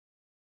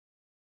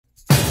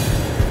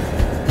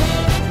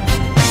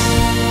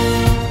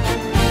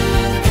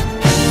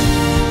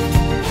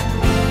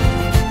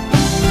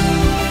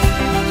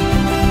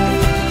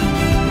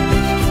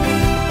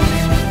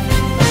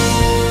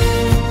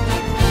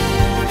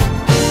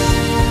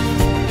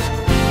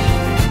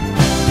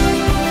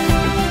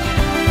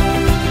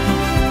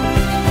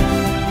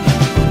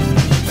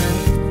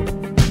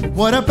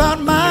What about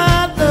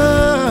my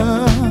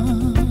love?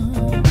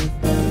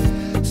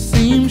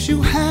 Seems you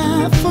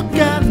have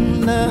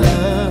forgotten love.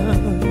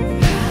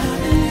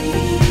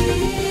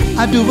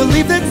 I do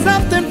believe that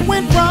something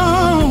went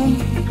wrong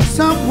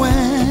somewhere.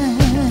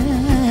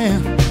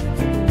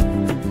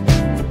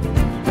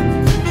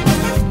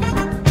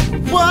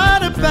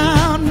 What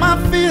about my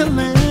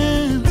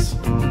feelings?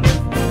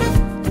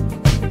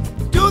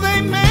 Do they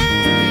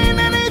mean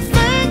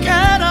anything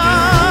at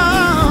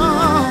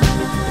all?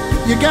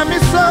 You got me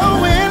so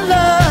in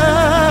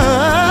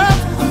love,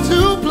 I'm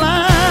too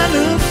blind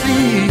to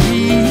see.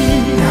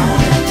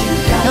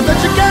 Now that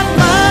you got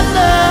my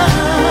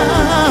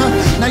love,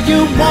 now you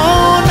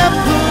wanna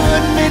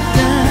put me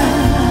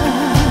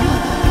down.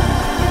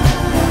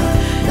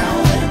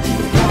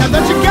 Now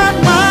that you got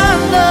my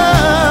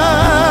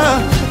love,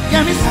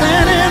 got me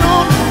standing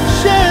on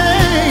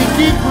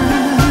shaky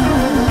ground.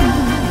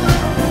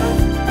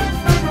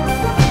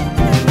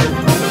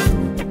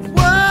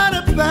 What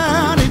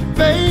about it,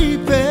 baby?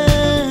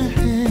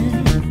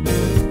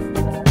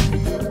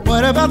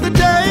 What about the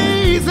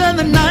days and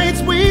the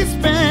nights we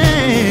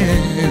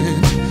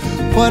spent?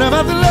 What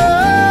about the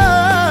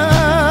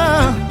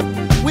love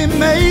we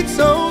made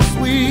so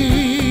sweet?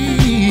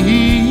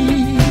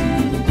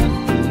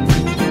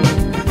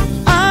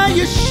 Are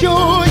you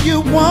sure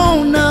you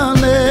wanna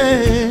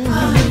live?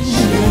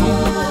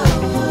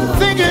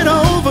 Think it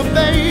over,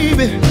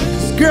 baby.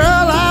 'Cause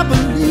girl, I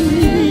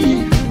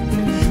believe,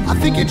 I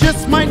think you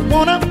just might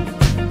wanna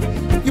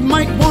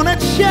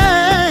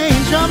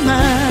change your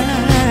mind.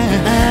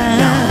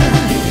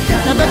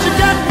 Now that you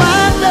got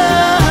my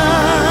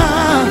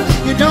love,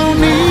 you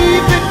don't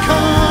even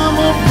come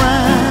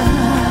around.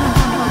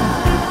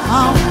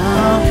 Oh,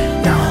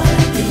 no.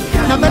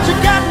 Now that you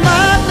got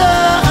my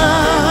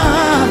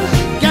love,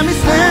 got me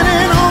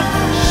standing on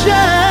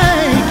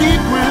shaky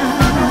ground.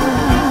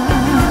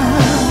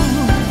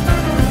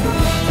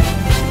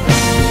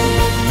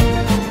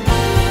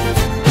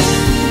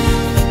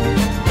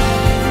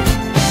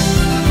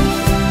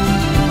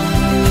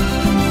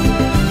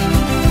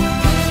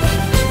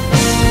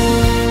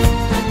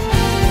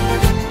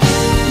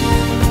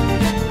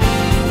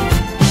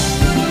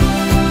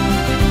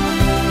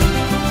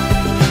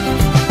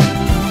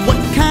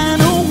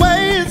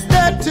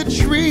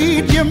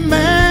 Treat your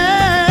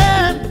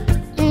man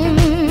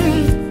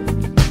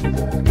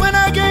when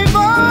I gave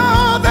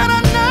all that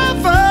I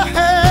never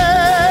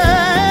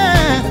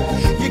had.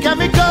 You got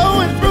me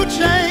going through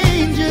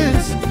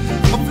changes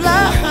of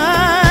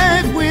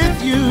life with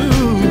you.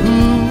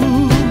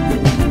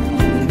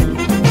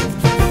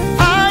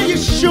 Are you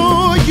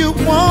sure you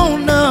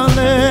wanna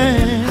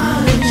live?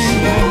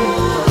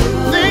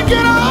 Think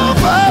it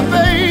over,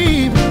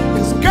 babe.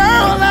 'Cause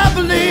girl, I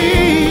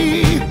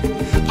believe,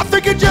 I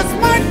think you just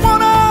might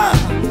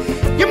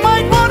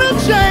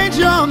change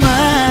your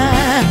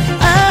mind.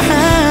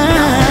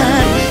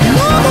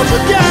 Know that you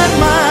got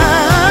my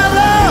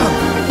love,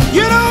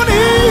 you don't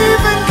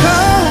even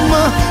come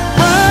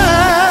around.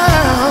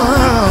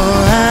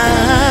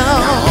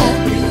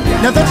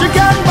 Now that you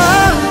got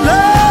my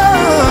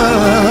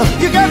love,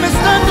 you got me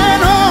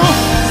standing on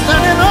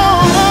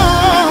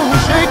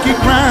shaky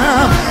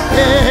ground.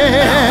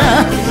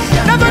 Yeah.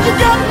 Now that you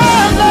got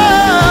my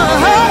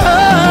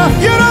love,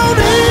 you don't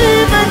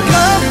even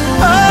come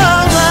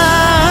around.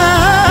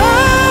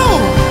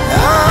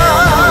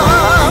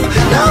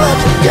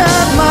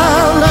 Got my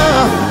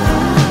love,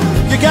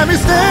 you got me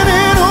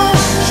standing on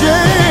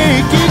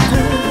shaky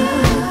ground.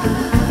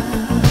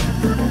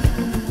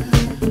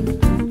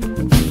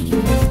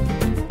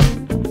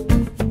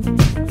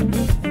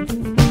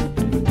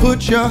 Put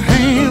your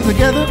hands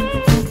together.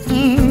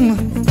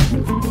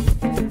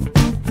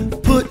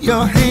 Put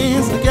your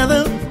hands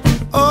together.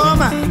 Oh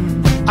my,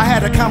 I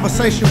had a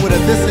conversation with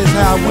her. This is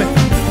how it went.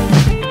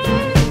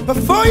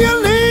 Before you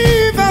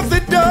leave out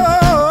the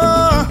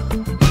door,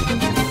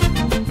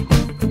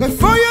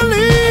 before you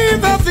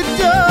leave out the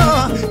door,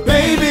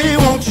 baby,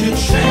 won't you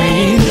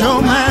change your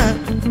mind?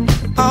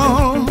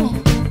 Oh,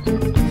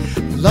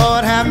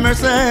 Lord have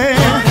mercy.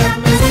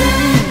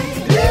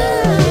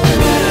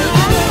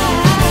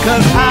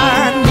 'Cause I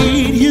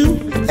need you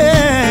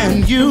and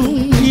you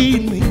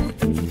need me.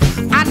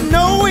 I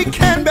know we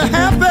can be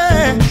happy.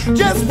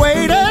 Just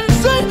wait and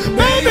see.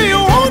 Baby,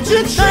 won't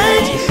you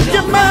change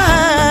your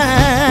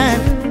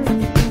mind?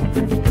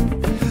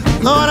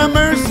 Lord have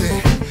mercy.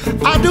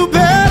 I'll do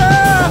better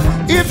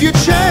if you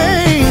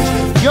change